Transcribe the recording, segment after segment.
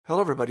Hello,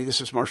 everybody. This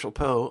is Marshall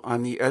Poe.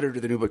 I'm the editor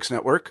of the New Books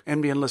Network.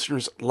 NBN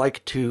listeners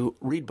like to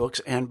read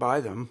books and buy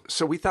them.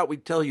 So we thought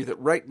we'd tell you that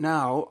right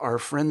now, our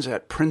friends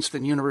at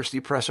Princeton University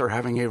Press are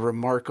having a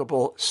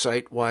remarkable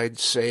site-wide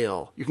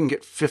sale. You can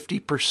get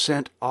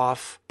 50%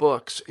 off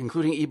books,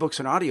 including ebooks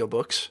and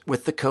audiobooks,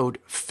 with the code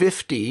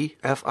 50,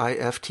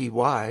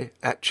 F-I-F-T-Y,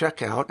 at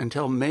checkout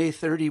until May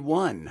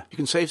 31. You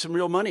can save some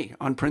real money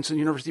on Princeton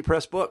University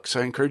Press books.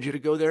 I encourage you to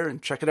go there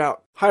and check it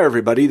out. Hi,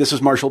 everybody. This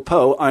is Marshall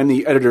Poe. I'm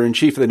the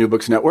editor-in-chief of the New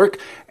Books Network,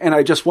 and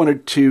I just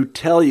wanted to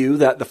tell you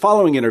that the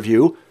following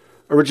interview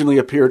originally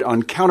appeared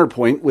on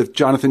Counterpoint with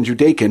Jonathan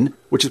Judakin,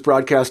 which is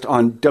broadcast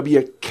on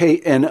WKNO-FM.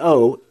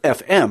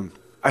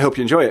 I hope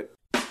you enjoy it.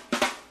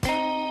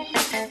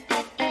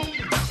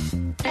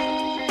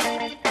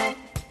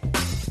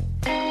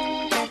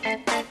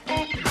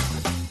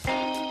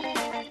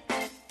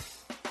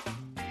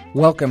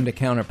 Welcome to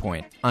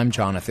Counterpoint. I'm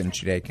Jonathan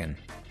Judakin.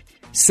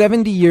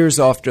 70 years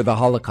after the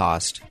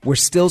Holocaust, we're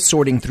still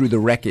sorting through the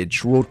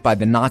wreckage wrought by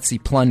the Nazi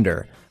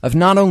plunder of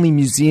not only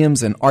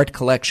museums and art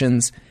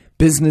collections,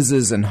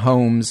 businesses and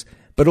homes,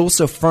 but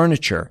also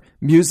furniture,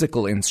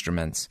 musical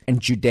instruments, and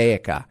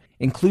Judaica,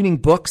 including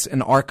books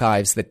and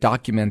archives that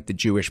document the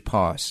Jewish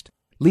past.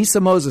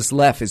 Lisa Moses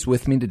Leff is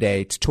with me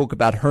today to talk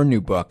about her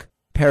new book,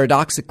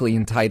 paradoxically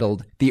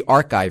entitled The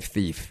Archive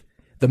Thief,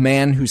 the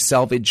man who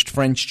salvaged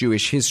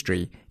French-Jewish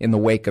history in the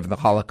wake of the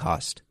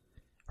Holocaust.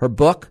 Her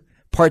book,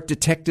 part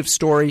detective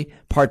story,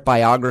 part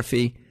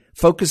biography,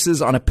 focuses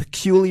on a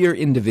peculiar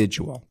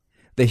individual,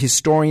 the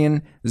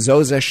historian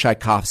Zsuzsa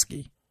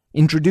Tchaikovsky.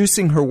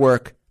 Introducing her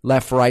work,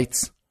 Leff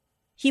writes,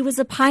 he was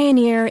a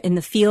pioneer in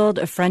the field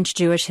of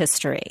French-Jewish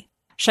history.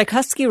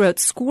 Tchaikovsky wrote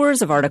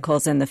scores of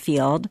articles in the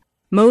field,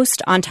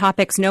 most on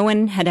topics no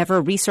one had ever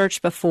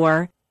researched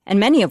before, and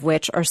many of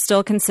which are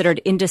still considered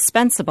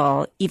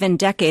indispensable even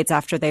decades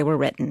after they were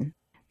written.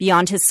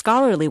 Beyond his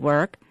scholarly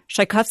work,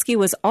 Tchaikovsky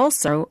was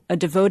also a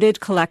devoted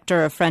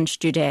collector of French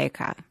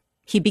Judaica.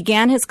 He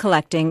began his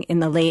collecting in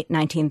the late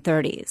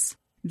 1930s.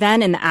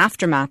 Then, in the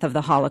aftermath of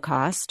the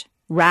Holocaust,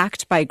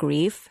 racked by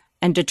grief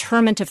and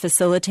determined to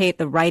facilitate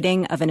the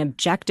writing of an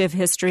objective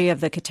history of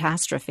the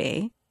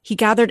catastrophe, he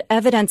gathered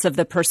evidence of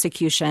the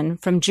persecution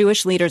from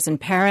Jewish leaders in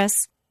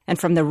Paris and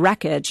from the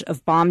wreckage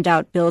of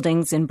bombed-out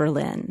buildings in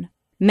Berlin.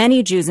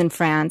 Many Jews in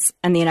France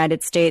and the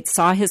United States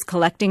saw his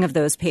collecting of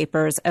those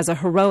papers as a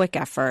heroic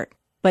effort.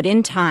 But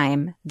in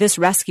time, this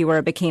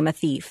rescuer became a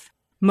thief.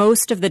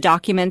 Most of the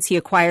documents he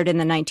acquired in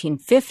the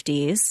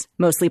 1950s,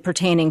 mostly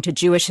pertaining to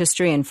Jewish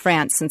history in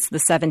France since the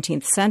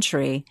 17th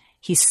century,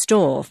 he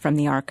stole from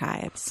the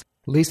archives.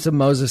 Lisa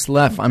Moses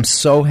Leff, I'm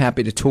so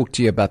happy to talk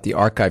to you about The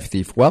Archive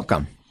Thief.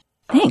 Welcome.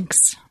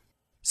 Thanks.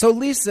 So,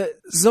 Lisa,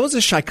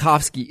 Zsuzsa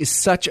Tchaikovsky is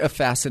such a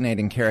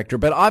fascinating character,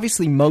 but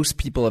obviously most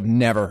people have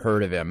never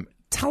heard of him.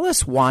 Tell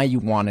us why you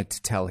wanted to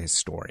tell his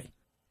story.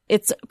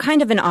 It's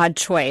kind of an odd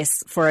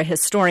choice for a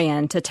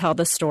historian to tell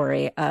the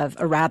story of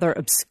a rather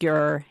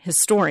obscure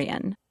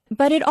historian.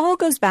 But it all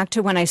goes back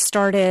to when I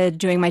started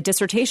doing my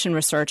dissertation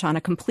research on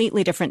a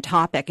completely different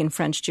topic in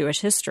French Jewish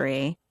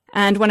history.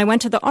 And when I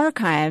went to the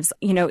archives,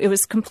 it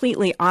was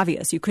completely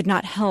obvious. You could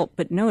not help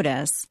but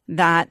notice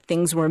that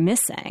things were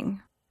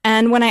missing.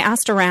 And when I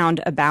asked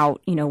around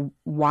about,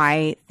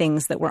 why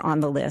things that were on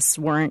the list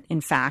weren't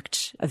in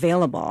fact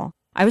available,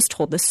 I was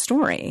told this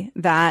story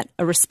that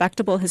a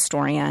respectable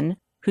historian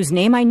whose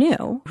name I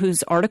knew,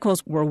 whose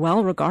articles were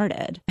well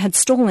regarded, had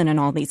stolen in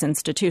all these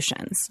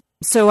institutions.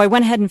 So I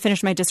went ahead and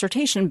finished my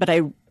dissertation, but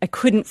I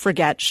couldn't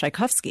forget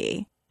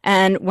Tchaikovsky.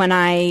 And when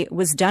I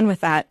was done with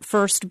that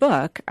first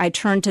book, I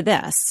turned to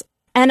this.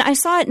 And I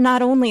saw it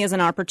not only as an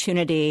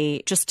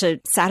opportunity just to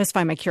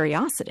satisfy my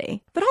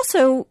curiosity, but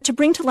also to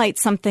bring to light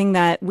something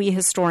that we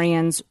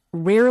historians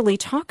rarely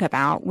talk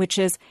about, which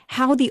is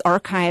how the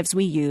archives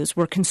we use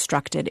were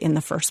constructed in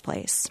the first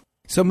place.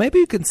 So maybe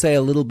you can say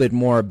a little bit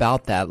more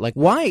about that. Like,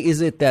 why is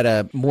it that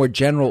a more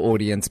general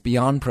audience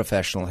beyond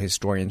professional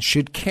historians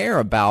should care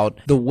about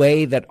the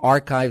way that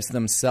archives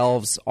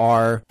themselves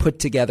are put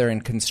together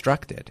and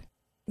constructed?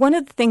 One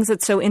of the things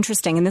that's so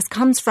interesting, and this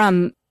comes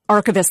from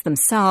archivists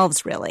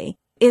themselves, really,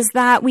 is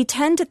that we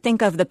tend to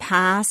think of the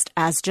past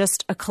as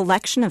just a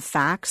collection of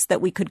facts that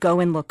we could go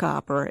and look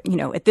up, or,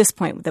 at this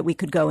point, that we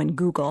could go and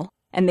Google,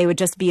 and they would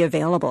just be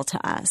available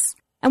to us.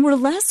 And we're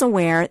less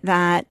aware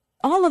that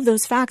all of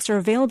those facts are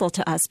available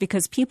to us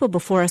because people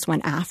before us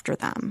went after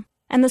them.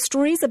 And the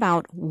stories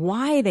about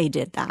why they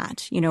did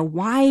that,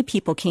 why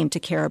people came to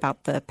care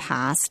about the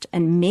past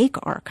and make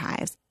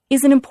archives,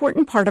 is an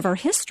important part of our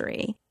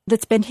history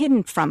that's been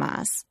hidden from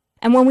us.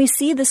 And when we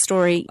see the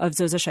story of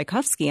Zsuzsa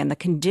Tchaikovsky and the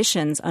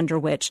conditions under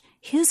which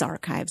his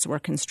archives were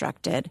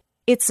constructed,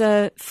 it's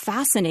a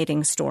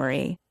fascinating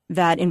story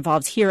that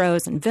involves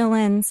heroes and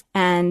villains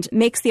and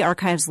makes the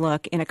archives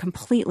look in a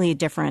completely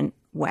different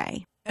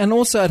way. And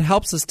also it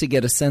helps us to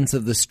get a sense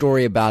of the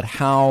story about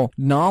how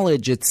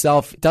knowledge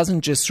itself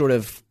doesn't just sort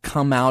of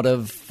come out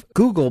of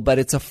Google, but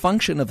it's a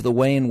function of the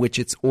way in which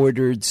it's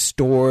ordered,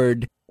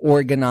 stored,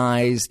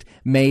 organized,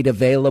 made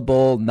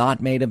available,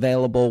 not made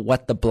available,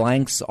 what the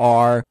blanks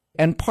are.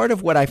 And part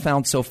of what I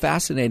found so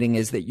fascinating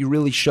is that you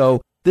really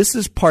show this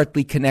is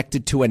partly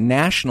connected to a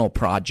national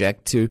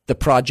project, to the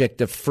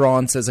project of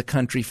France as a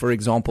country, for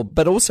example,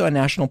 but also a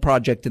national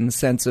project in the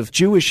sense of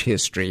Jewish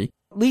history.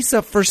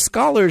 Lisa, for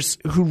scholars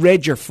who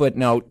read your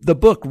footnote, the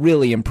book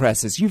really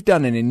impresses. You've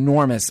done an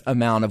enormous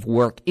amount of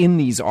work in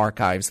these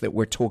archives that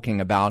we're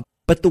talking about,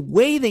 but the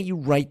way that you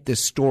write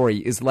this story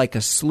is like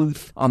a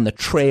sleuth on the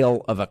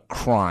trail of a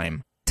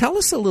crime. Tell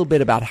us a little bit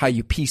about how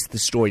you piece the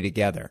story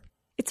together.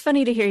 It's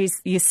funny to hear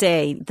you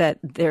say that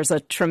there's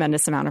a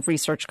tremendous amount of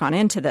research gone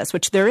into this,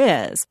 which there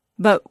is.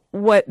 But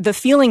what the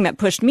feeling that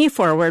pushed me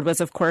forward was,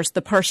 of course,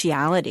 the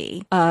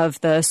partiality of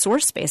the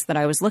source space that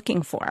I was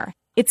looking for.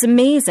 It's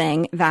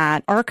amazing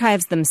that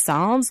archives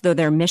themselves, though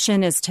their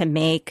mission is to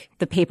make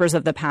the papers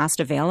of the past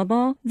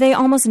available, they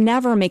almost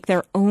never make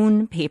their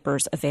own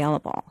papers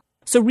available.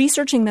 So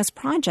researching this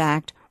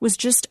project was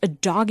just a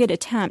dogged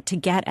attempt to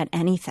get at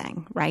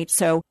anything, right?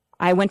 So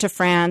I went to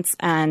France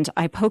and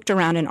I poked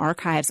around in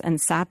archives and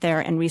sat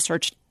there and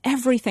researched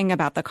everything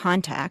about the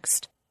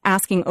context,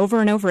 asking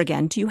over and over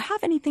again, do you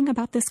have anything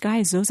about this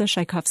guy, Zsuzsa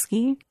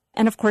Tchaikovsky?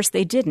 And of course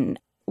they didn't.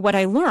 What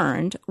I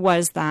learned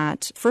was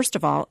that, first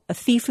of all, a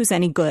thief who's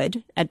any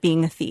good at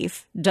being a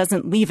thief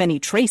doesn't leave any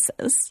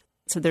traces.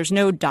 So there's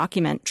no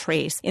document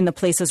trace in the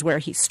places where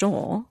he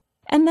stole.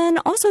 And then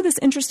also this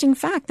interesting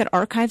fact that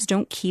archives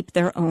don't keep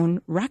their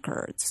own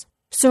records.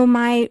 So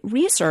my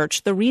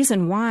research, the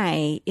reason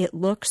why it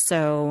looks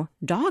so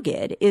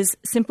dogged is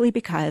simply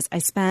because I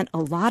spent a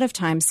lot of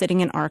time sitting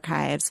in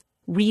archives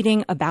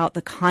reading about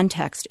the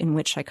context in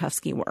which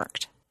Tchaikovsky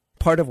worked.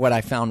 Part of what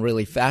I found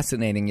really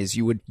fascinating is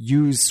you would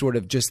use sort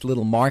of just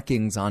little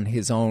markings on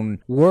his own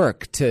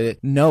work to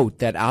note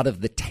that out of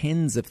the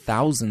tens of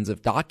thousands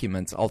of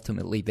documents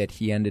ultimately that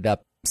he ended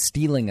up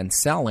stealing and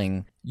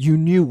selling, you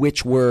knew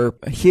which were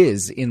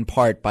his in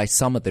part by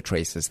some of the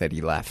traces that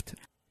he left.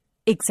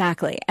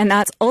 Exactly. And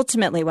that's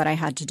ultimately what I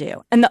had to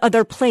do. And the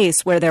other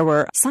place where there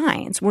were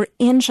signs were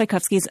in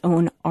Tchaikovsky's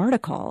own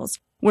articles,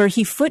 where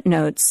he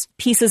footnotes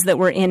pieces that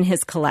were in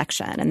his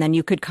collection. And then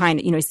you could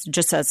it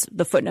just says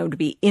the footnote would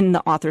be in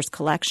the author's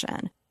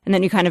collection. And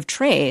then you kind of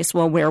trace,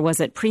 well, where was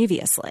it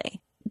previously?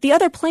 The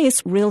other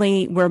place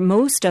really where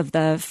most of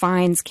the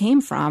finds came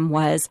from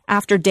was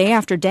after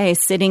day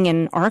sitting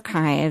in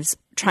archives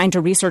trying to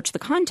research the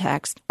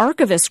context,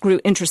 archivists grew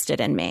interested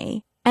in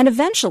me. And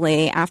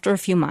eventually, after a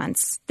few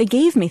months, they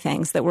gave me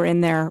things that were in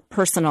their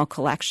personal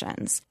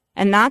collections.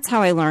 And that's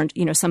how I learned,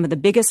 some of the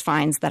biggest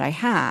finds that I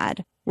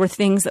had were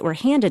things that were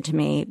handed to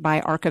me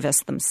by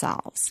archivists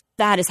themselves.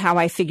 That is how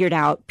I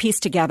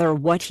pieced together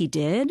what he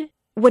did.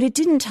 What it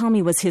didn't tell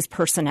me was his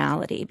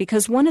personality,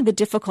 because one of the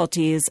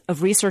difficulties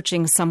of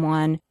researching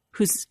someone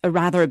who's a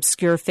rather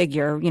obscure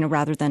figure,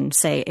 rather than,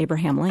 say,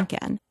 Abraham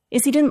Lincoln,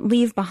 is he didn't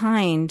leave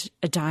behind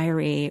a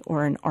diary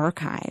or an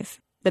archive.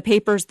 The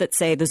papers that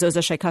say the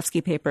Zsuzsa Tchaikovsky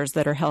papers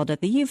that are held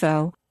at the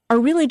YIVO are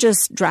really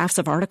just drafts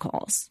of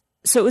articles.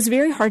 So it was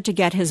very hard to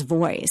get his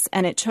voice,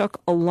 and it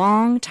took a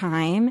long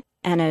time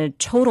and a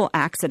total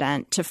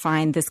accident to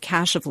find this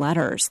cache of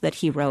letters that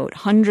he wrote,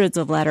 hundreds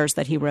of letters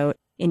that he wrote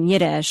in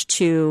Yiddish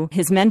to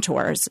his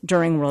mentors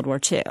during World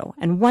War II.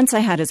 And once I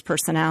had his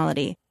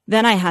personality,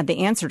 then I had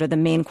the answer to the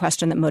main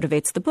question that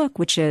motivates the book,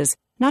 which is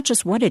not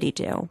just what did he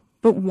do,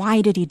 but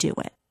why did he do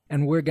it?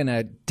 And we're going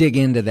to dig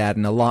into that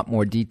in a lot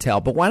more detail.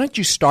 But why don't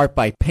you start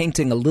by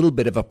painting a little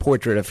bit of a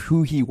portrait of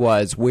who he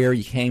was, where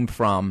he came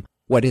from,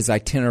 what his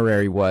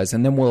itinerary was,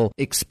 and then we'll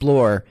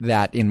explore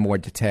that in more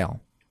detail.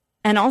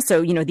 And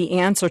also, the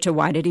answer to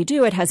why did he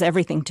do it has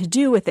everything to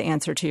do with the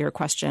answer to your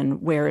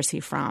question, where is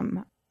he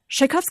from?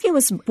 Tchaikovsky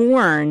was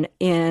born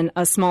in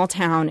a small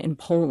town in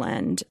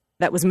Poland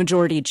that was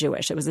majority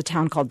Jewish. It was a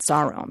town called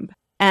Zarumb.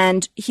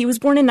 And he was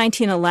born in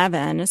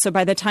 1911, so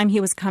by the time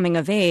he was coming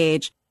of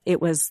age, it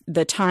was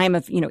the time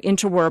of,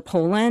 interwar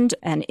Poland,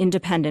 an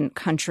independent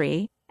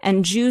country,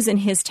 and Jews in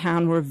his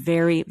town were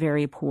very,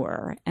 very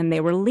poor, and they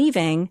were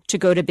leaving to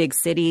go to big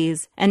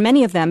cities, and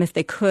many of them, if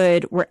they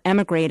could, were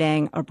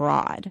emigrating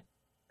abroad.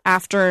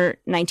 After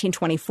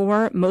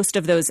 1924, most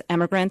of those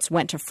emigrants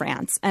went to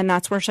France, and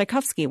that's where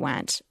Tchaikovsky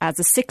went. As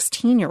a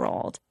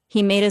 16-year-old,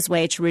 he made his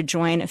way to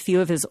rejoin a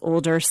few of his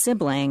older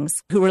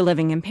siblings who were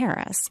living in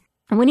Paris.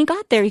 And when he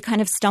got there, he kind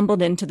of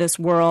stumbled into this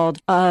world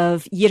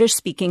of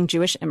Yiddish-speaking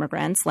Jewish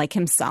immigrants like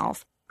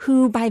himself,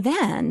 who by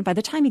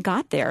the time he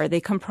got there,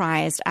 they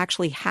comprised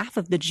actually half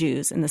of the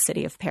Jews in the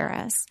city of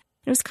Paris.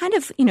 It was kind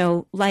of,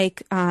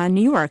 like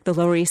New York, the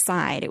Lower East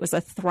Side. It was a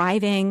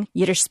thriving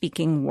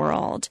Yiddish-speaking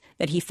world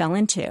that he fell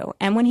into.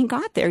 And when he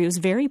got there, he was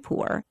very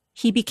poor.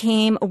 He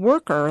became a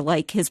worker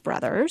like his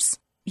brothers.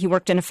 He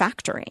worked in a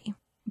factory.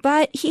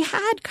 But he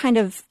had kind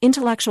of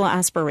intellectual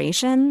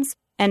aspirations.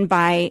 And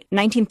by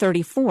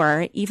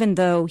 1934, even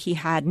though he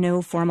had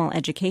no formal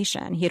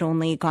education, he had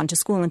only gone to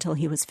school until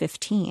he was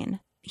 15,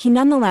 he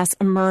nonetheless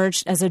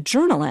emerged as a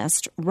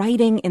journalist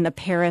writing in the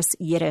Paris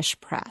Yiddish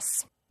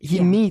press.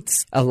 He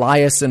meets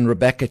Elias and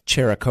Rebecca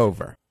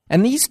Cherikover.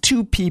 And these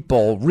two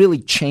people really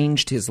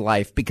changed his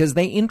life because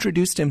they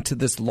introduced him to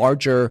this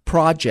larger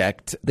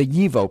project, the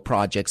YIVO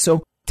project.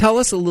 So Tell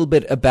us a little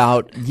bit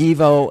about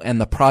Yivo and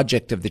the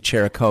project of the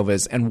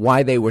Cherikovas and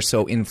why they were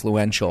so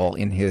influential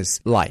in his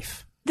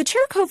life. The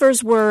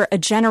Cherikovers were a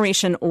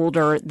generation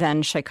older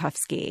than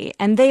Tchaikovsky,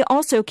 and they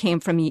also came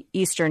from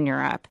Eastern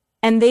Europe.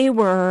 And they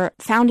were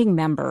founding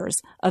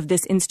members of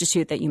this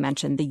institute that you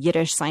mentioned, the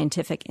Yiddish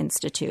Scientific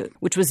Institute,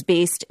 which was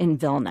based in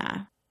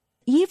Vilna.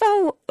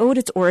 Yivo owed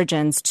its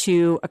origins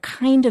to a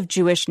kind of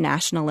Jewish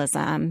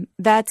nationalism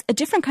that's a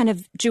different kind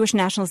of Jewish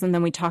nationalism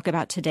than we talk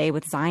about today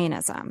with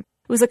Zionism.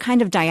 It was a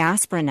kind of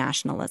diaspora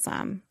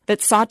nationalism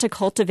that sought to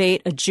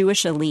cultivate a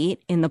Jewish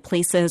elite in the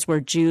places where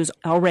Jews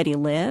already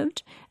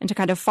lived and to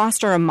kind of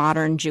foster a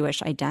modern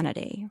Jewish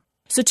identity.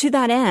 So to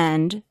that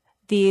end,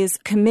 these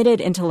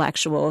committed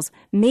intellectuals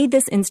made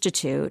this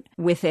institute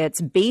with its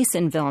base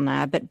in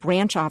Vilna, but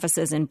branch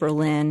offices in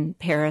Berlin,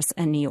 Paris,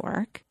 and New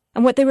York.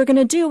 And what they were going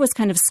to do was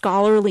kind of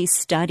scholarly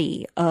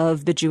study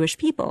of the Jewish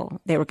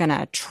people. They were going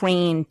to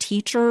train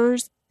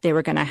teachers. They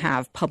were going to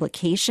have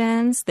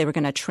publications. They were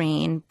going to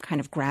train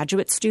kind of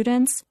graduate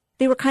students.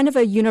 They were kind of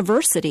a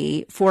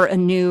university for a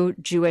new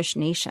Jewish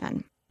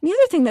nation. The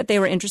other thing that they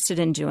were interested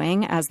in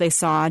doing as they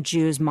saw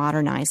Jews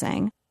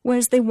modernizing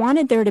was they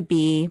wanted there to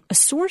be a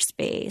source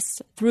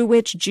base through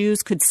which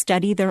Jews could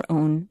study their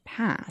own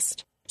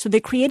past. So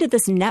they created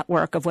this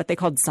network of what they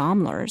called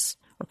Sammlers,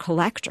 or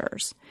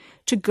collectors,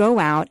 to go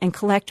out and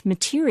collect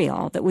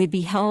material that would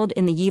be held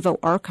in the Yivo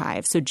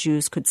archive so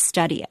Jews could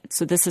study it.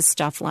 So this is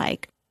stuff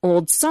like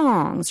old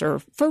songs or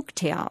folk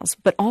tales,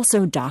 but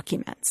also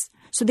documents.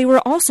 So they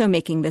were also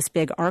making this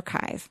big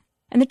archive.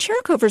 And the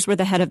Cherikovers were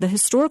the head of the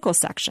historical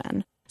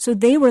section. So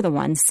they were the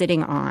ones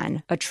sitting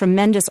on a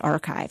tremendous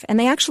archive. And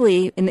they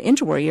actually, in the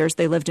interwar years,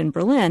 they lived in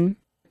Berlin,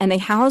 and they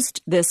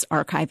housed this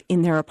archive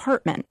in their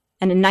apartment.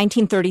 And in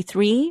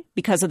 1933,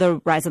 because of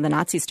the rise of the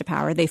Nazis to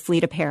power, they flee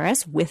to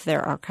Paris with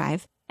their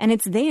archive. And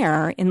it's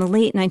there in the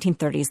late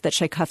 1930s that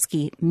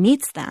Tchaikovsky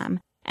meets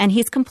them. And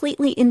he's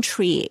completely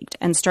intrigued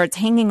and starts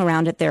hanging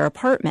around at their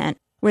apartment,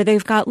 where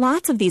they've got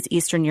lots of these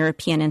Eastern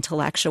European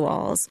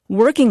intellectuals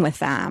working with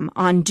them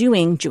on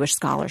doing Jewish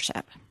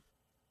scholarship.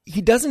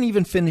 He doesn't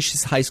even finish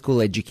his high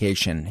school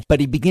education, but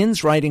he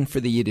begins writing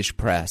for the Yiddish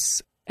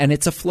press. And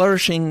it's a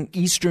flourishing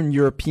Eastern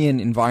European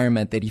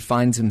environment that he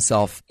finds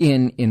himself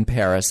in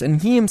Paris.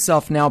 And he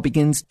himself now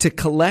begins to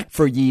collect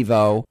for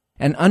Yivo.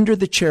 And under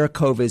the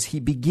Cherikovas, he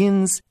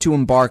begins to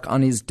embark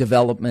on his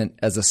development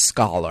as a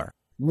scholar.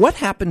 What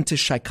happened to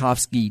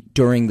Tchaikovsky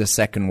during the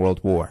Second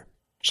World War?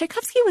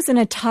 Tchaikovsky was in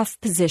a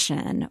tough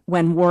position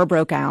when war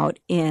broke out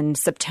in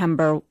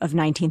September of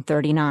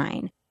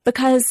 1939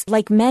 because,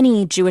 like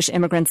many Jewish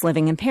immigrants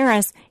living in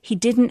Paris, he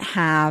didn't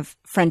have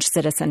French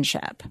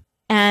citizenship.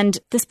 And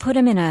this put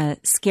him in a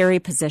scary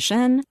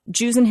position.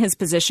 Jews in his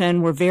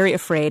position were very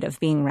afraid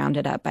of being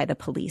rounded up by the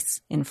police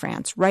in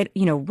France right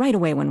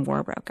away when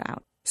war broke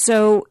out.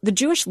 So the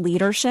Jewish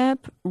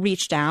leadership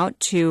reached out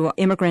to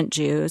immigrant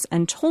Jews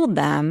and told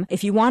them,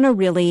 if you want to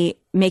really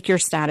make your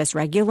status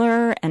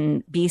regular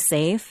and be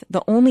safe,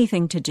 the only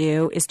thing to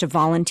do is to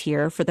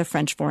volunteer for the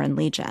French Foreign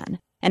Legion.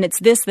 And it's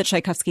this that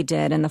Tchaikovsky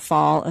did in the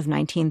fall of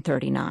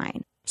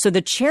 1939. So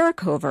the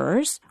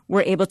Cherikovers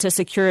were able to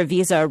secure a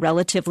visa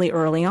relatively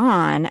early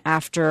on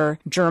after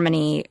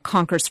Germany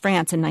conquers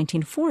France in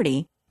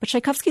 1940. But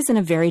Tchaikovsky's in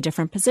a very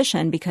different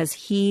position because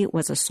he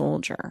was a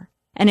soldier.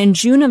 And in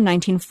June of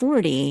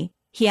 1940,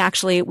 he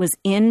actually was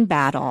in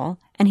battle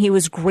and he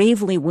was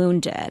gravely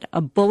wounded.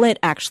 A bullet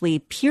actually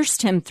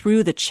pierced him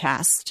through the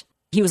chest.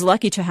 He was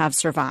lucky to have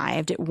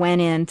survived. It went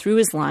in through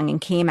his lung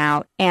and came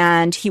out,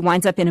 and he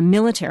winds up in a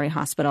military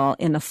hospital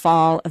in the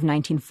fall of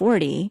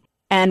 1940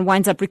 and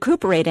winds up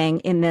recuperating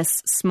in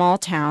this small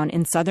town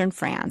in southern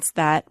France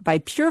that, by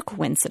pure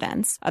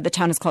coincidence, the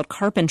town is called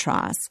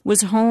Carpentras,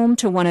 was home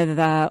to one of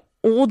the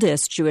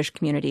oldest Jewish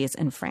communities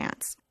in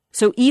France.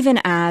 So even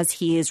as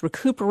he is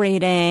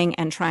recuperating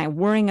and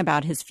worrying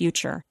about his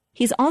future,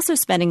 he's also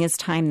spending his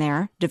time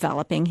there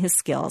developing his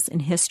skills in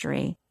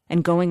history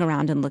and going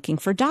around and looking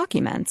for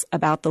documents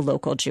about the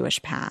local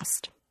Jewish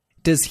past.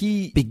 Does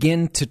he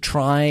begin to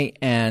try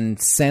and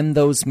send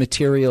those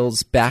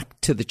materials back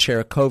to the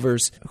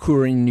Cherikovers who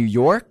are in New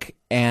York?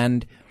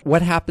 And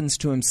what happens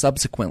to him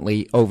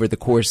subsequently over the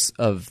course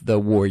of the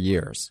war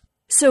years?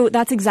 So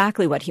that's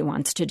exactly what he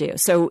wants to do.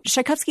 So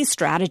Tchaikovsky's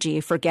strategy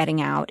for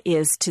getting out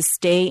is to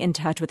stay in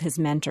touch with his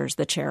mentors,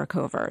 the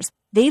Cherikovers.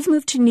 They've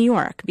moved to New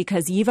York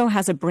because Yivo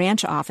has a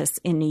branch office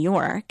in New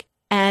York,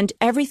 and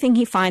everything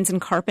he finds in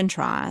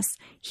Carpentras,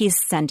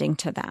 he's sending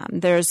to them.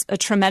 There's a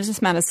tremendous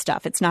amount of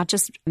stuff. It's not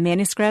just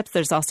manuscripts.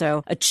 There's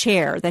also a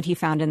chair that he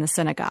found in the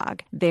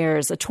synagogue.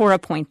 There's a Torah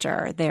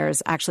pointer.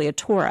 There's actually a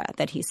Torah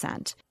that he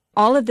sent.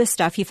 All of this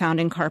stuff he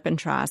found in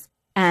Carpentras.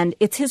 And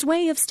it's his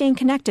way of staying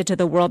connected to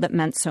the world that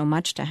meant so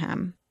much to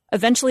him.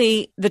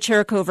 Eventually, the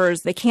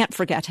Cherikovers, they can't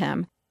forget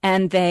him,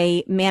 and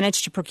they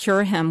manage to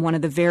procure him one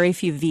of the very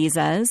few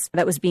visas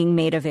that was being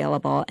made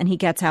available, and he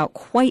gets out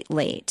quite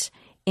late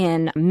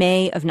in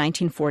May of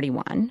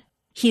 1941.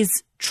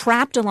 He's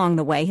trapped along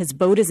the way. His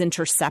boat is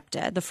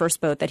intercepted. The first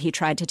boat that he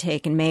tried to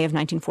take in May of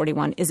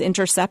 1941 is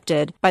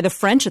intercepted by the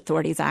French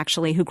authorities,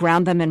 actually, who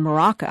ground them in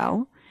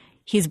Morocco.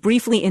 He's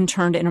briefly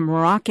interned in a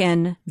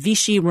Moroccan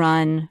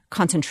Vichy-run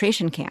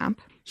concentration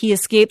camp. He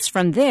escapes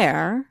from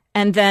there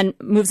and then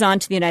moves on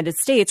to the United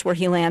States, where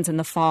he lands in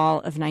the fall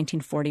of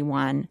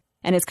 1941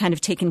 and is kind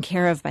of taken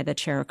care of by the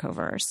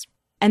Cherikovers.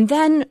 And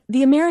then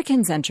the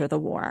Americans enter the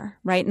war,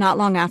 right, not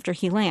long after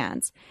he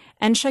lands.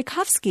 And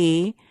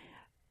Tchaikovsky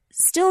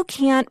still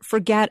can't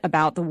forget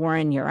about the war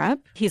in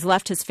Europe. He's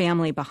left his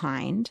family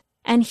behind,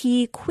 and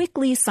he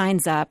quickly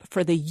signs up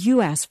for the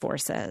U.S.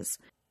 forces,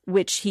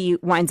 which he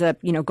winds up,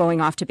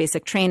 going off to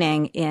basic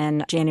training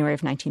in January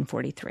of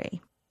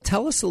 1943.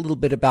 Tell us a little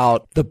bit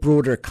about the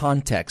broader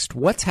context.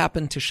 What's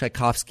happened to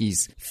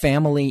Tchaikovsky's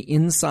family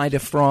inside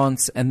of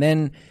France? And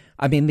then,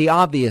 the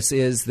obvious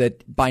is that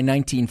by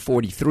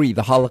 1943,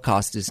 the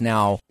Holocaust is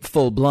now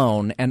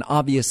full-blown, and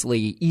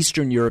obviously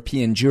Eastern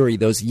European Jewry,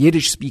 those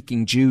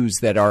Yiddish-speaking Jews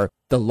that are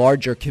the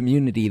larger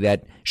community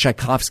that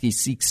Tchaikovsky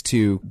seeks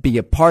to be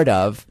a part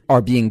of,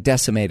 are being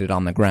decimated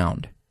on the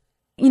ground.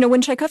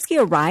 When Tchaikovsky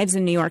arrives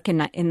in New York in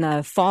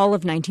the fall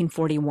of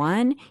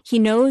 1941, he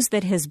knows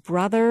that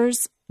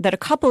that a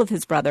couple of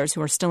his brothers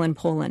who are still in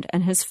Poland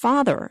and his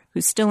father,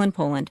 who's still in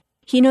Poland,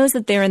 he knows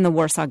that they're in the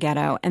Warsaw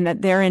Ghetto and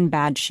that they're in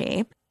bad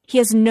shape. He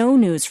has no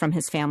news from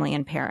his family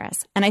in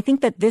Paris. And I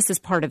think that this is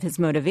part of his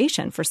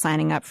motivation for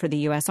signing up for the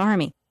U.S.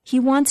 Army. He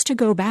wants to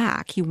go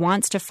back. He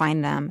wants to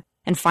find them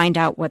and find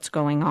out what's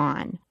going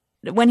on.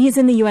 When he's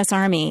in the U.S.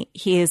 Army,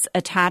 he is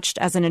attached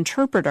as an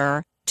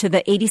interpreter to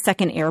the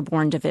 82nd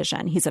Airborne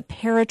Division. He's a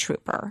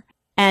paratrooper.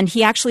 And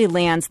he actually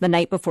lands the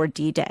night before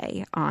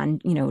D-Day on,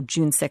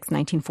 June 6,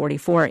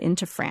 1944,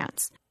 into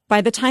France.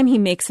 By the time he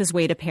makes his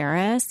way to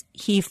Paris,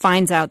 he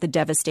finds out the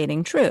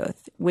devastating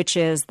truth, which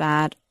is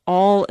that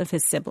all of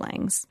his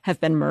siblings have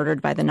been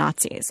murdered by the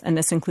Nazis. And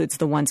this includes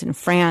the ones in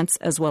France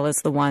as well as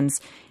the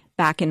ones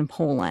back in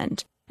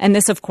Poland. And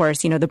this, of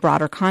course, the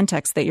broader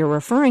context that you're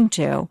referring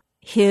to,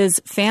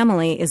 his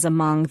family is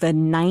among the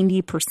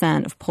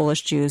 90% of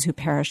Polish Jews who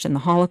perished in the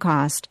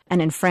Holocaust.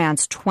 And in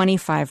France,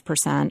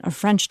 25% of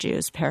French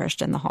Jews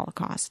perished in the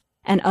Holocaust.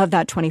 And of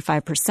that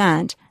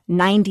 25%,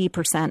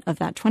 90% of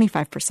that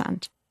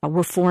 25%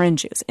 were foreign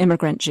Jews,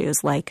 immigrant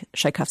Jews like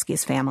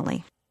Tchaikovsky's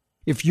family.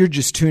 If you're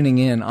just tuning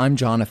in, I'm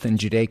Jonathan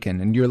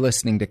Judaikin, and you're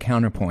listening to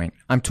Counterpoint.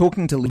 I'm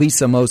talking to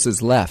Lisa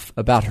Moses-Leff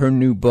about her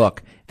new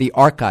book, The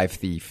Archive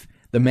Thief,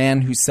 The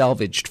Man Who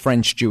Salvaged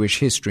French Jewish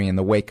History in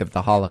the Wake of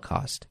the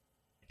Holocaust.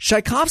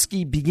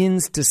 Tchaikovsky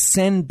begins to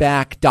send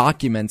back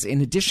documents,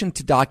 in addition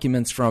to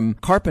documents from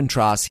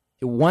Carpentras.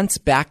 Once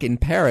back in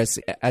Paris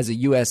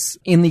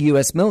in the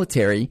U.S.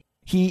 military,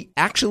 he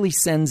actually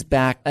sends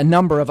back a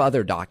number of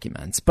other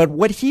documents. But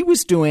what he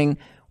was doing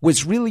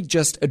was really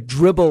just a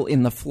dribble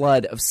in the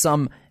flood of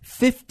some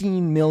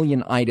 15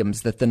 million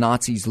items that the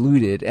Nazis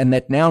looted and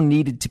that now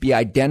needed to be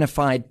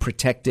identified,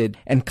 protected,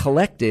 and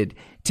collected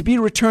to be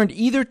returned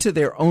either to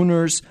their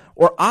owners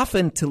or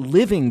often to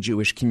living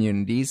Jewish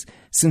communities,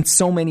 since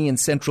so many in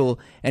Central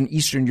and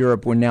Eastern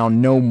Europe were now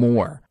no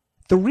more.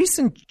 The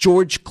recent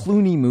George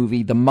Clooney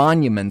movie, The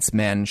Monuments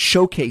Men,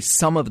 showcased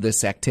some of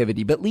this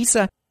activity. But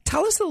Lisa,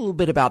 tell us a little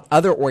bit about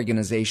other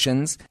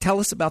organizations. Tell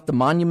us about the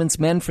Monuments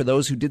Men for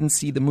those who didn't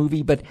see the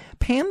movie, but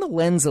pan the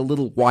lens a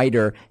little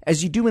wider,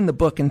 as you do in the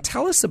book, and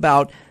tell us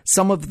about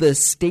some of the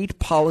state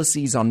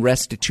policies on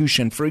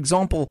restitution. For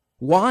example,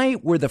 why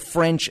were the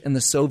French and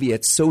the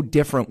Soviets so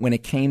different when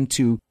it came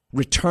to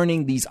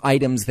returning these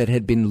items that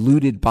had been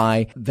looted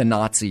by the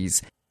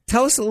Nazis?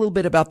 Tell us a little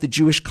bit about the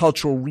Jewish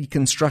Cultural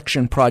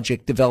Reconstruction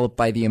Project developed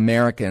by the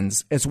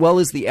Americans, as well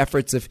as the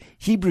efforts of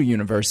Hebrew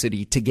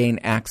University to gain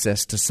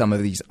access to some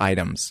of these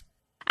items.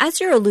 As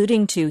you're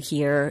alluding to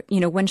here,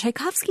 when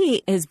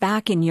Tchaikovsky is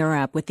back in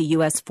Europe with the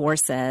U.S.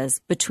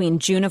 forces between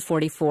June of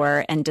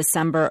 44 and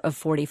December of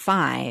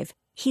 45,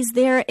 he's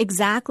there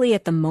exactly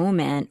at the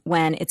moment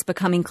when it's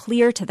becoming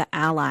clear to the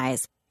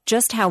Allies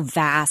just how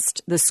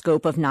vast the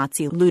scope of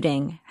Nazi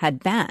looting had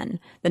been.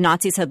 The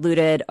Nazis had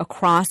looted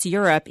across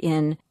Europe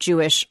in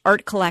Jewish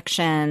art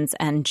collections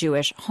and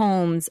Jewish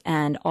homes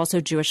and also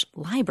Jewish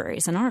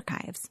libraries and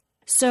archives.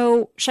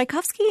 So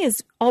Tchaikovsky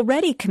is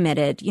already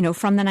committed,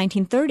 from the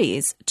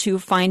 1930s to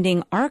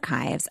finding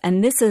archives.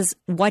 And this is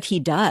what he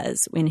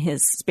does in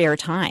his spare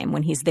time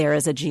when he's there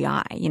as a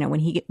GI.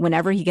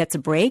 Whenever he gets a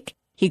break,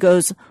 he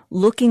goes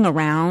looking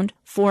around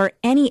for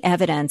any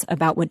evidence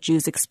about what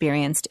Jews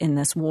experienced in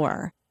this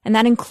war. And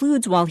that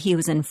includes, while he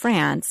was in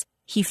France,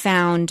 he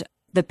found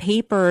the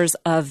papers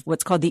of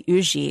what's called the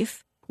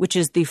UJIF, which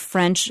is the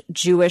French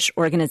Jewish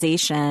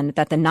organization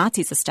that the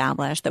Nazis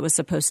established that was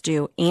supposed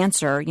to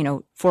answer,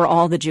 for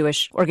all the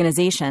Jewish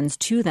organizations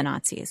to the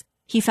Nazis.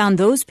 He found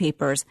those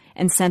papers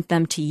and sent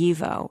them to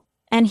YIVO.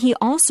 And he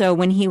also,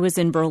 when he was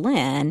in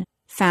Berlin,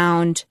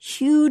 found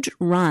huge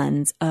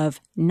runs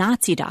of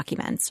Nazi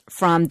documents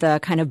from the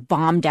kind of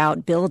bombed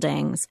out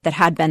buildings that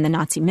had been the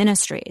Nazi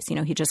ministries.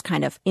 He just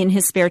kind of, in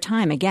his spare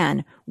time,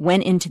 again,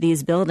 went into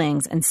these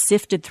buildings and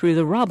sifted through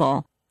the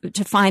rubble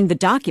to find the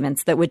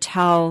documents that would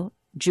tell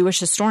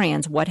Jewish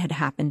historians what had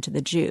happened to the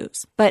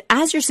Jews. But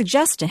as you're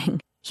suggesting,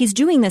 he's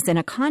doing this in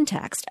a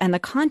context, and the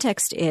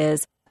context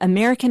is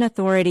American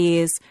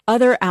authorities,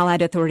 other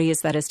Allied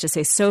authorities, that is to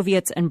say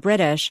Soviets and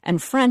British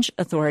and French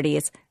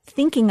authorities,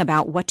 thinking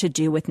about what to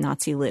do with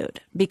Nazi loot.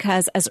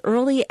 Because as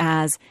early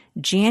as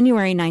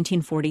January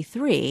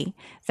 1943,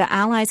 the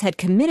Allies had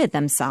committed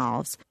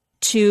themselves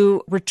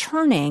to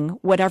returning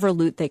whatever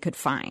loot they could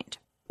find.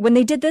 When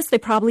they did this, they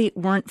probably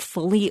weren't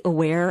fully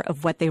aware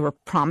of what they were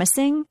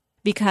promising,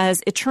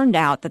 because it turned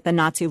out that the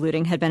Nazi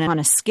looting had been on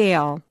a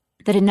scale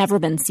that had never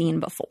been seen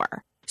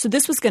before. So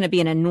this was going to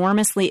be an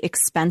enormously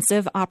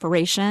expensive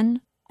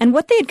operation. And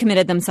what they had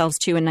committed themselves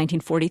to in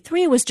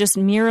 1943 was just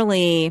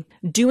merely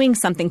doing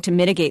something to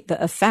mitigate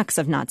the effects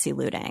of Nazi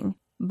looting.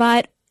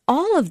 But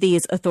all of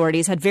these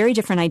authorities had very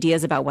different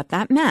ideas about what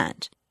that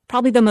meant.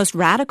 Probably the most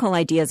radical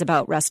ideas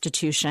about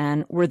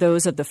restitution were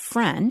those of the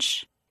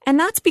French. And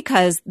that's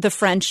because the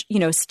French,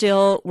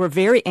 still were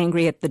very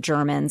angry at the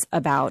Germans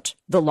about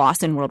the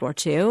loss in World War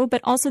II,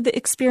 but also the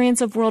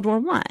experience of World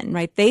War I,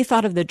 right? They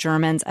thought of the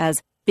Germans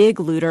as big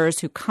looters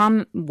who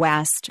come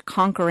west,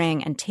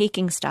 conquering and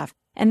taking stuff,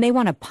 and they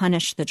want to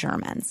punish the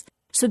Germans.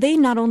 So they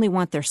not only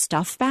want their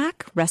stuff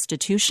back,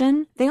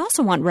 restitution, they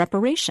also want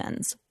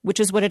reparations,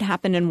 which is what had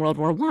happened in World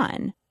War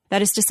I.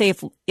 That is to say,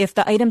 if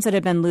the items that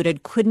had been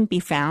looted couldn't be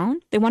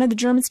found, they wanted the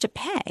Germans to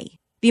pay.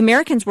 The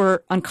Americans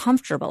were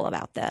uncomfortable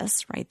about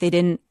this, right? They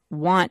didn't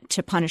want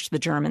to punish the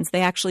Germans.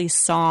 They actually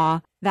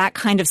saw that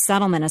kind of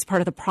settlement as part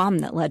of the problem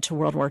that led to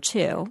World War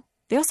II.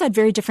 They also had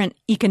very different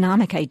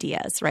economic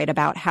ideas, right,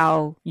 about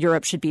how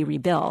Europe should be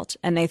rebuilt.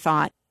 And they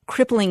thought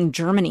crippling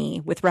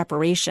Germany with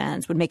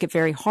reparations would make it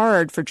very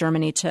hard for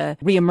Germany to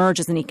reemerge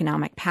as an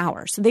economic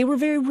power. So they were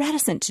very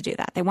reticent to do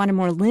that. They wanted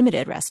more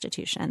limited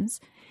restitutions.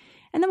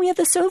 And then we have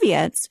the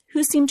Soviets,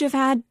 who seem to have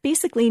had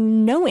basically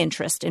no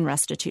interest in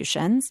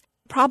restitutions,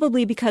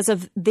 probably because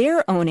of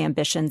their own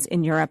ambitions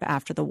in Europe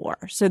after the war.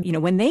 So,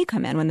 when they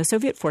come in, when the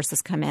Soviet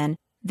forces come in,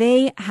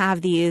 they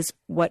have these,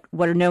 what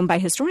are known by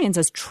historians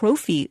as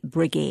trophy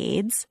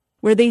brigades,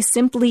 where they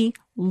simply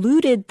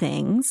looted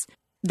things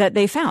that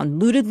they found,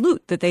 looted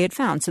loot that they had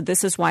found. So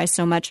this is why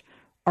so much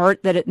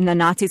art that the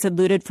Nazis had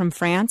looted from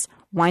France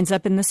winds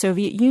up in the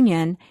Soviet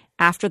Union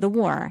after the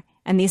war.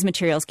 And these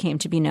materials came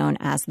to be known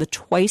as the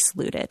twice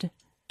looted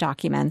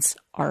documents,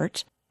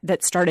 art,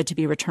 that started to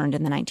be returned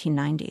in the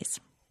 1990s.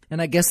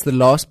 And I guess the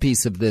last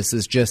piece of this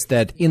is just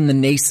that in the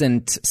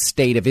nascent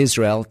state of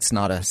Israel, it's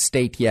not a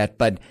state yet,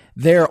 but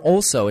they're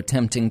also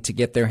attempting to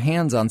get their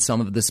hands on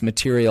some of this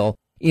material,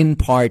 in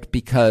part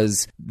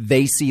because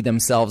they see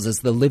themselves as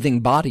the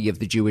living body of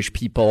the Jewish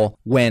people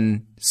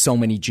when so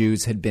many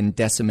Jews had been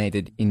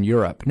decimated in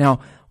Europe. Now,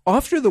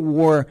 after the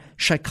war,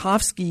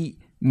 Tchaikovsky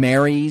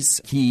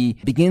marries, he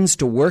begins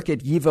to work at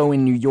YIVO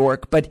in New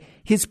York, but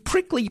his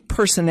prickly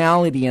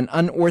personality and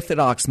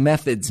unorthodox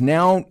methods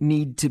now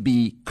need to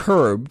be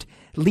curbed,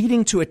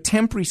 leading to a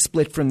temporary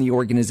split from the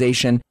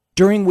organization,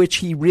 during which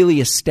he really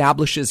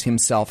establishes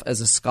himself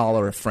as a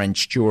scholar of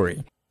French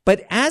Jewry.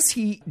 But as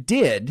he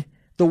did,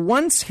 the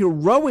once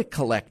heroic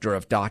collector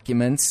of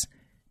documents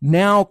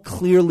now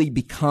clearly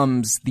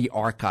becomes the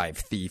archive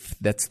thief.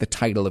 That's the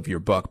title of your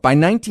book. By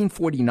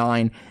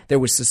 1949, there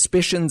were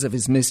suspicions of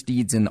his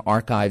misdeeds in the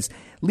archives.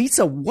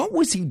 Lisa, what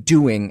was he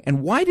doing,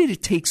 and why did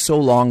it take so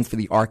long for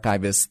the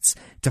archivists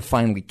to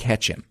finally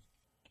catch him?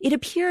 It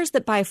appears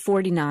that by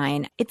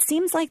 49, it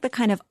seems like the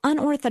kind of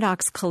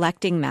unorthodox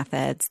collecting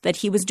methods that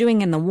he was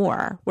doing in the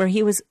war, where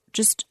he was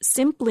just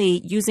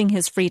simply using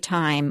his free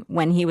time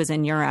when he was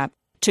in Europe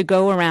to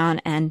go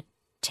around and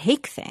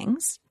take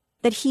things,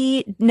 that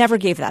he never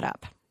gave that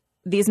up.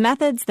 These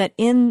methods that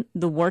in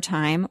the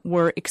wartime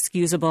were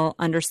excusable,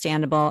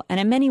 understandable, and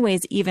in many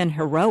ways even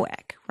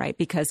heroic, right?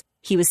 Because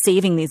he was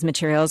saving these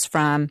materials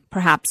from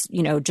perhaps,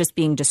 just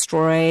being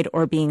destroyed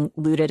or being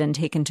looted and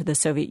taken to the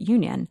Soviet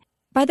Union.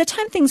 By the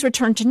time things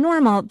returned to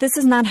normal, this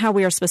is not how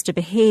we are supposed to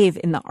behave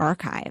in the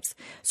archives.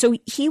 So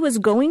he was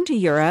going to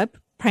Europe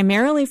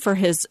primarily for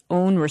his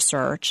own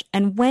research,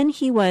 and when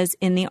he was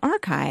in the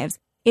archives,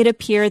 it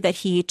appeared that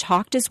he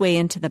talked his way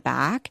into the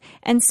back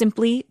and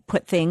simply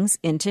put things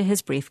into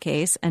his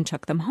briefcase and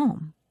took them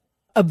home.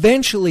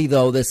 Eventually,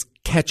 though, this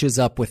catches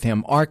up with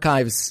him.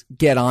 Archives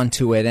get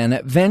onto it, and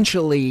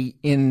eventually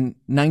in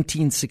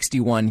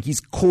 1961,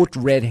 he's caught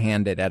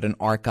red-handed at an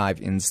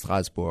archive in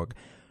Strasbourg.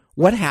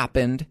 What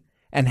happened,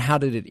 and how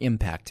did it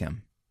impact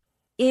him?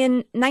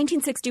 In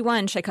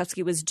 1961,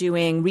 Tchaikovsky was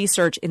doing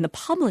research in the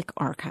public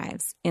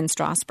archives in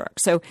Strasbourg.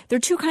 So there are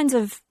two kinds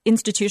of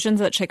institutions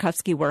that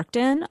Tchaikovsky worked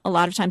in. A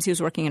lot of times he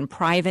was working in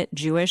private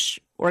Jewish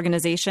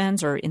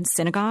organizations or in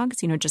synagogues,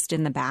 just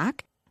in the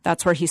back.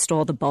 That's where he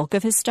stole the bulk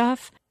of his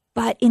stuff.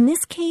 But in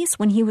this case,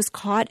 when he was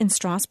caught in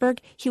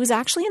Strasbourg, he was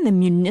actually in the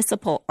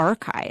municipal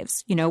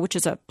archives, which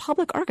is a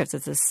public archives.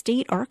 It's a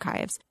state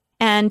archives.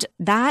 And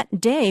that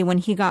day when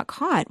he got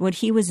caught, what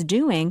he was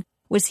doing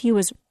was he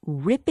was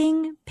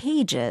ripping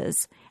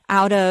pages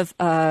out of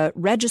a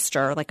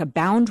register, like a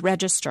bound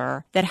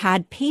register that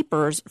had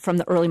papers from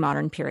the early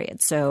modern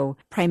period, so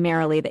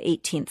primarily the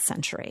 18th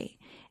century.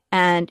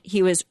 And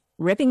he was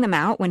ripping them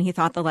out when he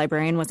thought the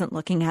librarian wasn't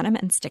looking at him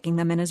and sticking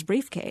them in his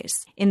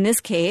briefcase. In this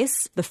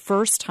case, the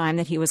first time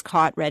that he was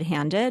caught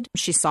red-handed,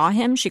 she saw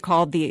him, she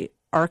called the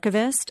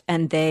archivist,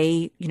 and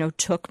they,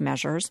 took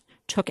measures,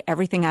 took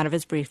everything out of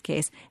his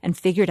briefcase, and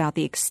figured out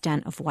the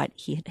extent of what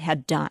he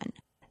had done.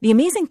 The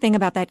amazing thing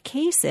about that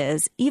case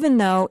is, even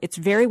though it's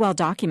very well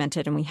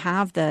documented and we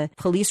have the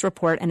police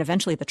report and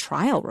eventually the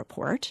trial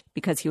report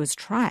because he was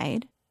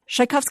tried,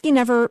 Tchaikovsky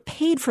never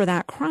paid for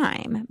that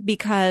crime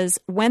because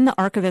when the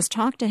archivist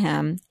talked to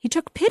him, he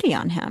took pity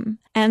on him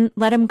and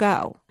let him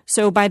go.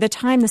 So by the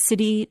time the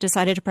city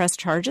decided to press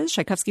charges,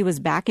 Tchaikovsky was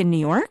back in New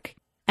York,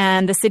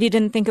 and the city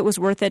didn't think it was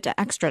worth it to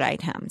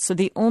extradite him. So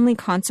the only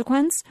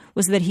consequence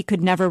was that he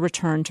could never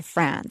return to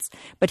France.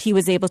 But he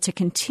was able to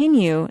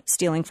continue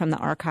stealing from the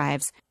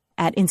archives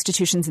at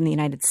institutions in the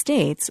United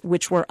States,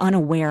 which were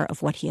unaware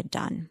of what he had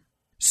done.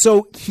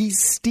 So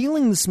he's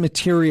stealing this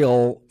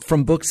material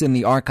from books in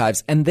the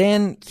archives, and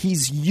then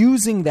he's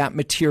using that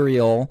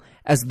material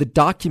as the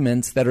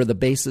documents that are the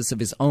basis of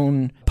his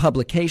own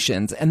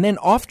publications. And then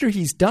after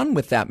he's done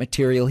with that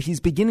material, he's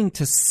beginning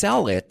to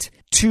sell it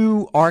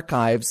to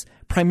archives,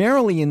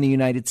 primarily in the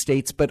United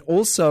States, but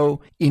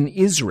also in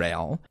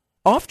Israel.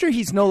 After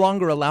he's no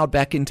longer allowed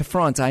back into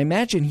France, I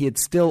imagine he had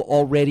still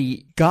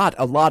already got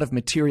a lot of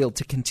material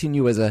to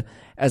continue as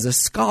a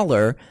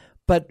scholar,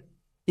 but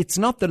it's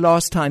not the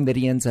last time that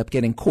he ends up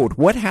getting caught.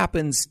 What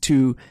happens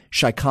to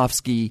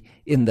Tchaikovsky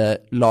in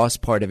the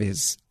last part of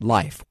his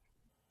life?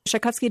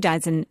 Tchaikovsky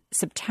dies in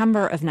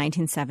September of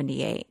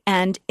 1978.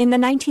 And in the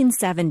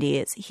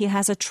 1970s, he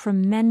has a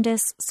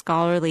tremendous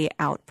scholarly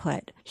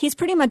output. He's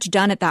pretty much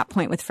done at that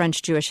point with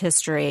French Jewish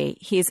history.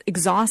 He's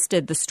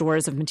exhausted the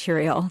stores of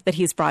material that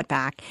he's brought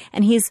back,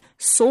 and he's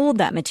sold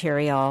that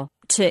material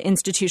to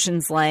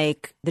institutions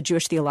like the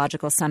Jewish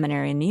Theological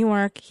Seminary in New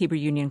York, Hebrew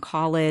Union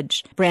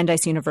College,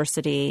 Brandeis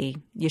University,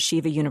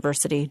 Yeshiva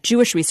University,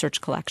 Jewish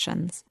research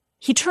collections.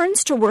 He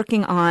turns to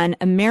working on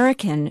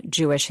American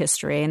Jewish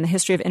history and the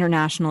history of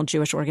international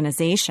Jewish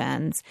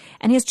organizations,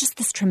 and he has just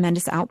this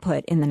tremendous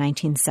output in the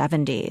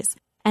 1970s.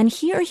 And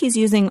here he's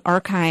using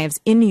archives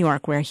in New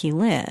York where he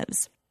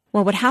lives.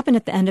 Well, what happened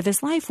at the end of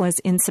his life was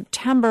in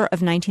September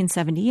of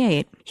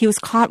 1978, he was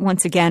caught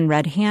once again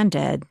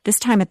red-handed, this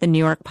time at the New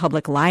York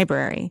Public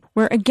Library,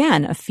 where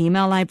again a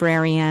female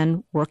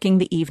librarian working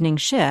the evening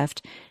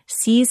shift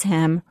sees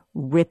him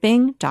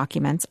ripping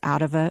documents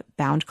out of a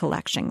bound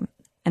collection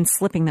and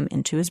slipping them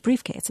into his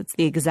briefcase. It's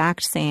the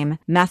exact same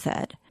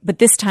method. But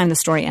this time the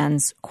story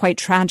ends quite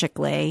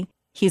tragically.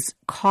 He's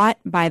caught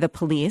by the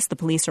police. The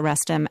police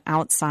arrest him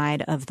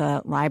outside of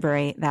the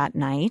library that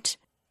night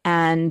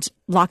and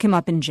lock him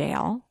up in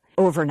jail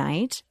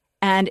overnight.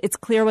 And it's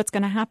clear what's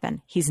going to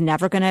happen. He's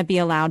never going to be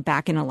allowed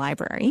back in a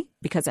library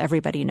because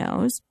everybody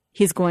knows.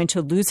 He's going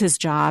to lose his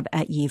job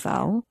at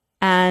YIVO.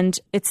 And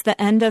it's the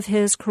end of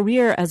his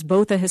career as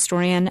both a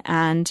historian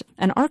and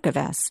an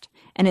archivist.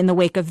 And in the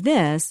wake of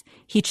this,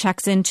 he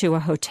checks into a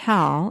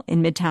hotel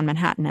in Midtown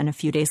Manhattan and a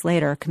few days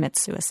later commits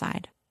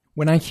suicide.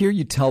 When I hear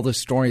you tell the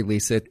story,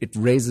 Lisa, it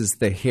raises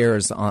the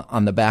hairs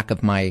on the back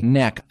of my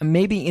neck,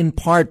 maybe in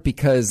part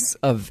because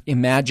of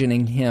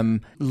imagining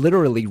him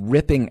literally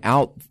ripping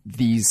out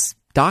these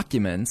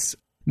documents.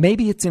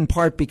 Maybe it's in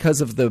part because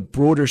of the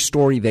broader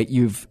story that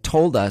you've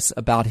told us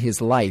about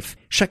his life.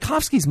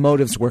 Tchaikovsky's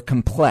motives were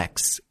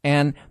complex,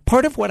 and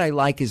part of what I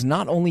like is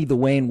not only the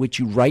way in which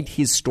you write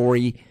his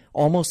story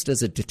almost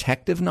as a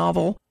detective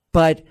novel,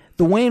 but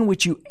the way in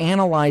which you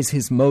analyze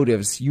his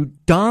motives. You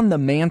don the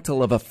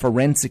mantle of a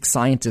forensic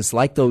scientist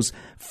like those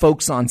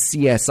folks on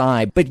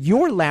CSI, but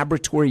your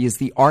laboratory is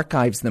the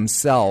archives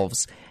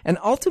themselves. And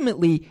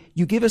ultimately,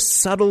 you give a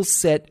subtle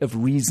set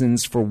of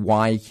reasons for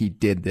why he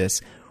did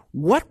this.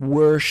 What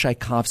were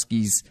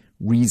Tchaikovsky's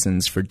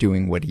reasons for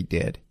doing what he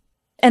did?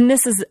 And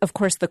this is, of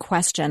course, the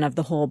question of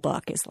the whole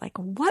book is like,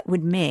 what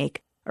would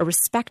make a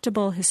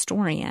respectable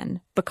historian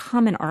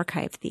become an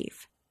archive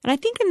thief? And I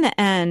think in the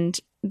end,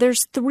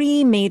 there's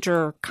three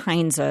major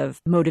kinds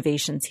of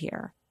motivations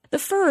here. The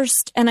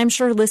first, and I'm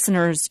sure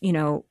listeners,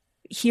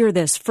 hear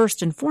this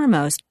first and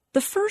foremost, the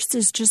first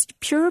is just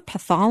pure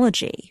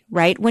pathology,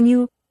 right? When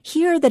you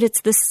hear that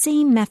it's the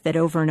same method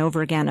over and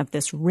over again of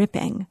this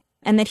ripping,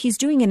 and that he's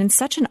doing it in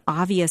such an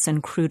obvious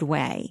and crude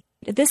way,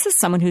 this is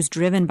someone who's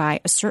driven by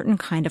a certain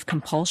kind of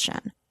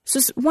compulsion. So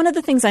one of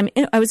the things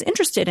I was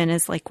interested in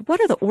is like,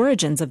 what are the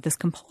origins of this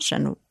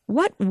compulsion?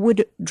 What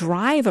would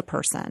drive a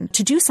person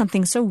to do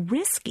something so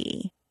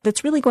risky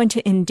that's really going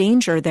to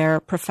endanger their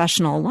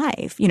professional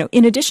life,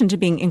 in addition to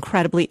being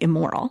incredibly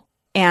immoral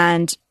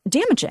and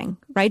damaging,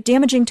 right?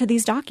 Damaging to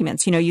these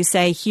documents. You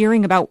say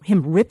hearing about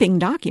him ripping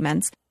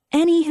documents,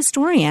 any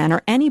historian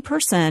or any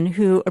person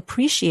who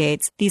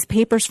appreciates these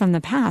papers from the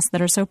past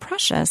that are so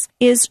precious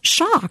is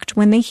shocked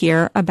when they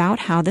hear about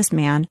how this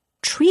man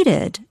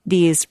treated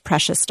these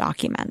precious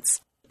documents.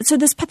 So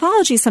this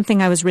pathology is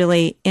something I was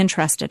really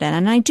interested in,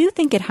 and I do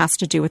think it has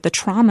to do with the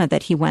trauma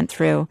that he went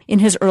through in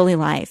his early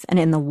life and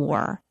in the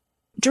war.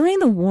 During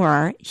the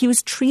war, he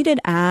was treated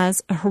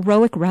as a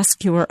heroic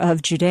rescuer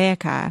of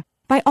Judaica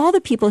by all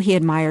the people he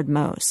admired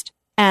most.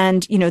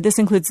 And, this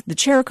includes the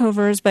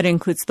Cherikovers, but it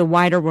includes the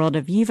wider world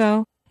of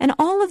YIVO, and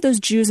all of those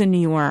Jews in New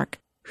York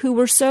who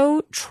were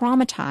so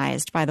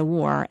traumatized by the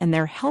war and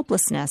their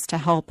helplessness to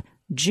help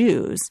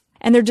Jews,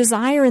 and their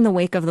desire in the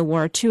wake of the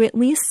war to at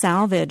least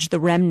salvage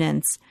the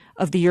remnants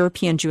of the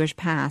European Jewish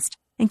past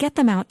and get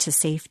them out to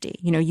safety.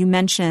 You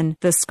mentioned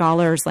the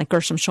scholars like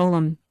Gershom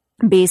Scholem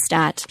based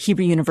at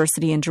Hebrew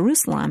University in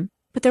Jerusalem,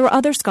 but there were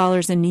other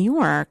scholars in New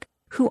York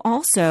who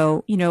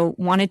also,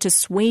 wanted to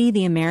sway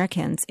the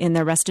Americans in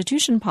their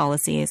restitution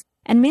policies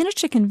and managed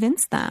to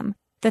convince them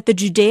that the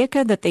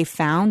Judaica that they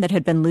found that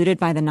had been looted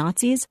by the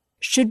Nazis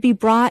should be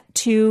brought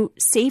to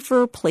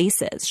safer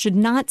places, should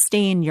not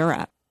stay in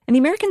Europe. And the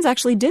Americans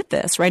actually did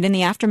this, right? In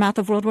the aftermath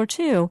of World War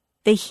II,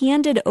 they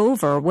handed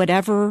over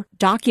whatever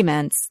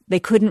documents they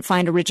couldn't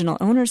find original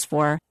owners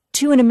for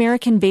to an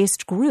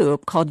American-based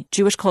group called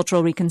Jewish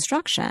Cultural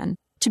Reconstruction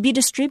to be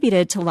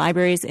distributed to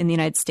libraries in the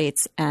United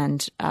States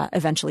and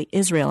eventually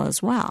Israel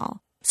as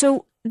well.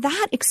 So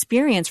that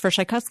experience for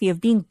Tchaikovsky of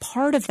being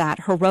part of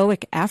that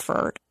heroic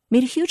effort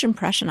made a huge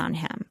impression on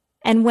him.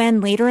 And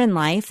when later in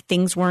life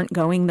things weren't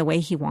going the way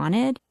he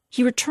wanted,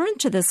 he returned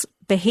to this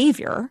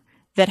behavior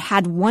that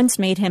had once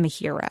made him a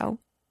hero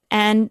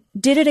and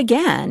did it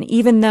again,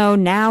 even though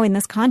now in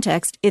this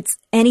context, it's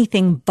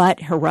anything but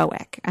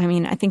heroic. I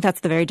mean, I think that's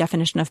the very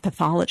definition of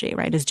pathology,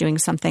 right? Is doing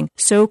something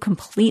so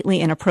completely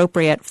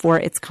inappropriate for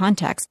its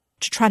context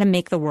to try to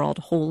make the world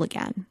whole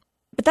again.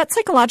 But that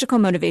psychological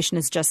motivation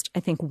is just, I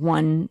think,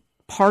 one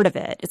part of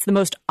it. It's the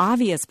most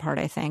obvious part,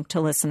 I think,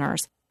 to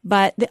listeners.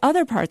 But the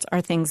other parts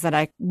are things that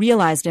I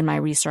realized in my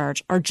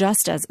research are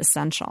just as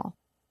essential.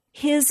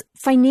 His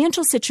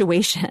financial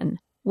situation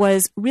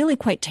was really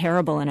quite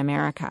terrible in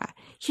America.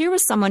 Here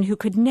was someone who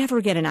could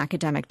never get an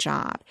academic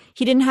job.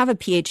 He didn't have a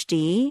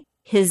PhD.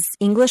 His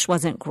English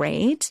wasn't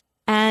great.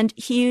 And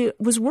he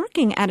was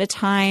working at a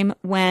time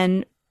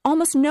when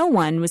almost no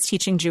one was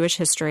teaching Jewish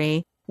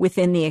history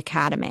within the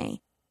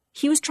academy.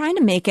 He was trying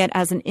to make it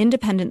as an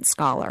independent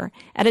scholar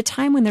at a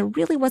time when there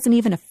really wasn't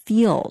even a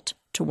field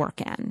to work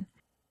in.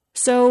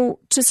 So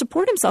to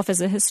support himself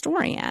as a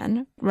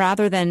historian,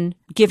 rather than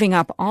giving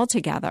up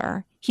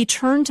altogether, he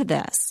turned to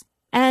this.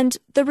 And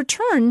the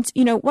returns,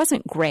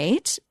 wasn't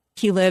great.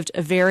 He lived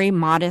a very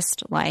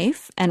modest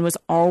life and was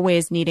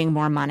always needing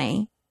more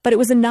money, but it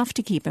was enough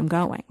to keep him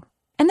going.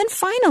 And then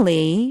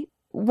finally,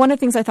 one of the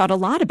things I thought a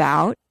lot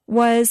about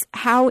was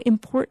how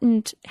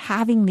important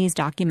having these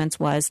documents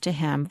was to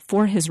him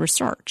for his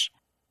research.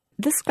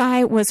 This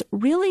guy was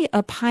really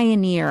a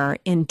pioneer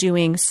in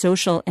doing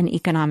social and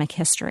economic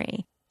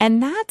history.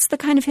 And that's the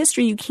kind of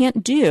history you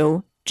can't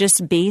do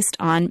just based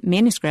on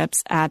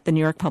manuscripts at the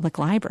New York Public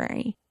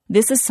Library.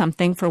 This is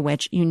something for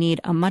which you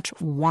need a much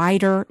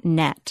wider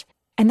net.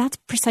 And that's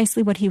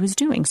precisely what he was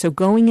doing. So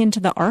going into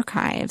the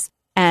archives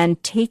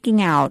and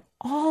taking out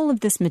all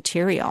of this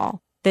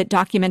material that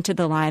documented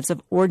the lives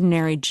of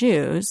ordinary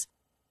Jews,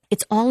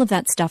 it's all of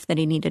that stuff that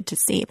he needed to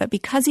see. But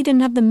because he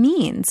didn't have the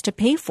means to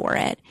pay for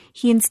it,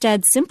 he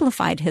instead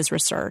simplified his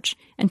research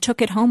and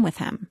took it home with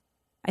him.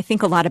 I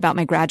think a lot about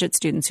my graduate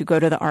students who go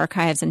to the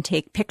archives and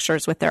take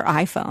pictures with their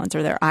iPhones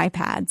or their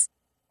iPads.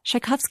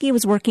 Tchaikovsky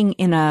was working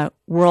in a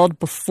world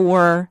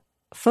before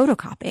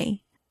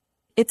photocopy.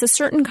 It's a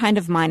certain kind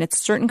of mind, it's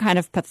a certain kind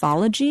of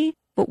pathology,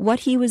 but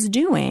what he was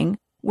doing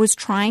was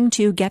trying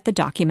to get the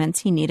documents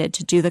he needed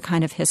to do the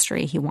kind of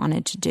history he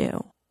wanted to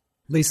do.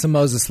 Lisa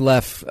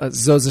Moses-Leff,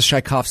 Zosa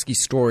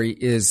Tchaikovsky's story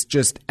is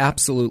just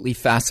absolutely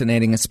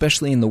fascinating,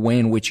 especially in the way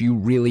in which you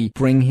really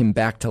bring him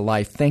back to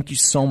life. Thank you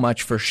so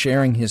much for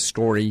sharing his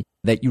story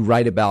that you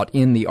write about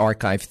in The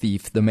Archive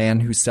Thief, the man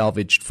who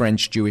salvaged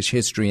French Jewish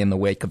history in the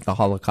wake of the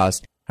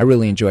Holocaust. I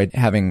really enjoyed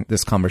having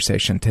this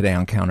conversation today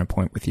on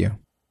Counterpoint with you.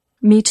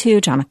 Me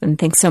too, Jonathan.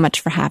 Thanks so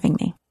much for having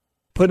me.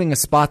 Putting a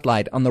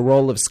spotlight on the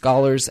role of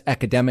scholars,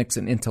 academics,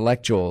 and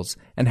intellectuals,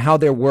 and how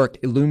their work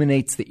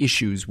illuminates the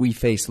issues we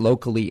face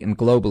locally and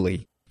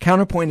globally.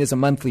 Counterpoint is a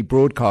monthly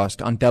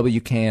broadcast on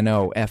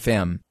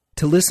WKNO-FM.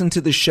 To listen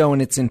to the show in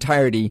its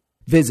entirety,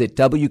 visit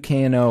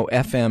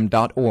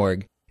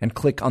WKNOFM.org and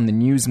click on the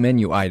News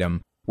menu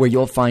item, where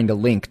you'll find a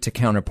link to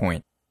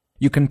Counterpoint.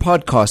 You can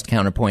podcast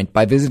Counterpoint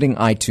by visiting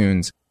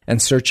iTunes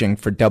and searching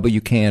for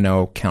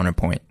WKNO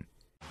Counterpoint.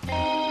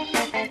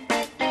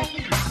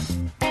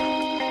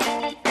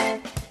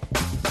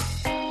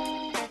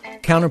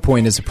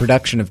 Counterpoint is a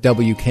production of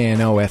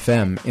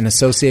WKNO-FM in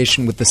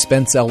association with the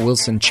Spence L.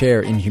 Wilson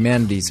Chair in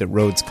Humanities at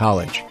Rhodes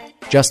College.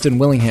 Justin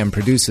Willingham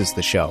produces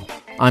the show.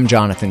 I'm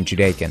Jonathan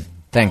Judakin.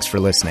 Thanks for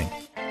listening.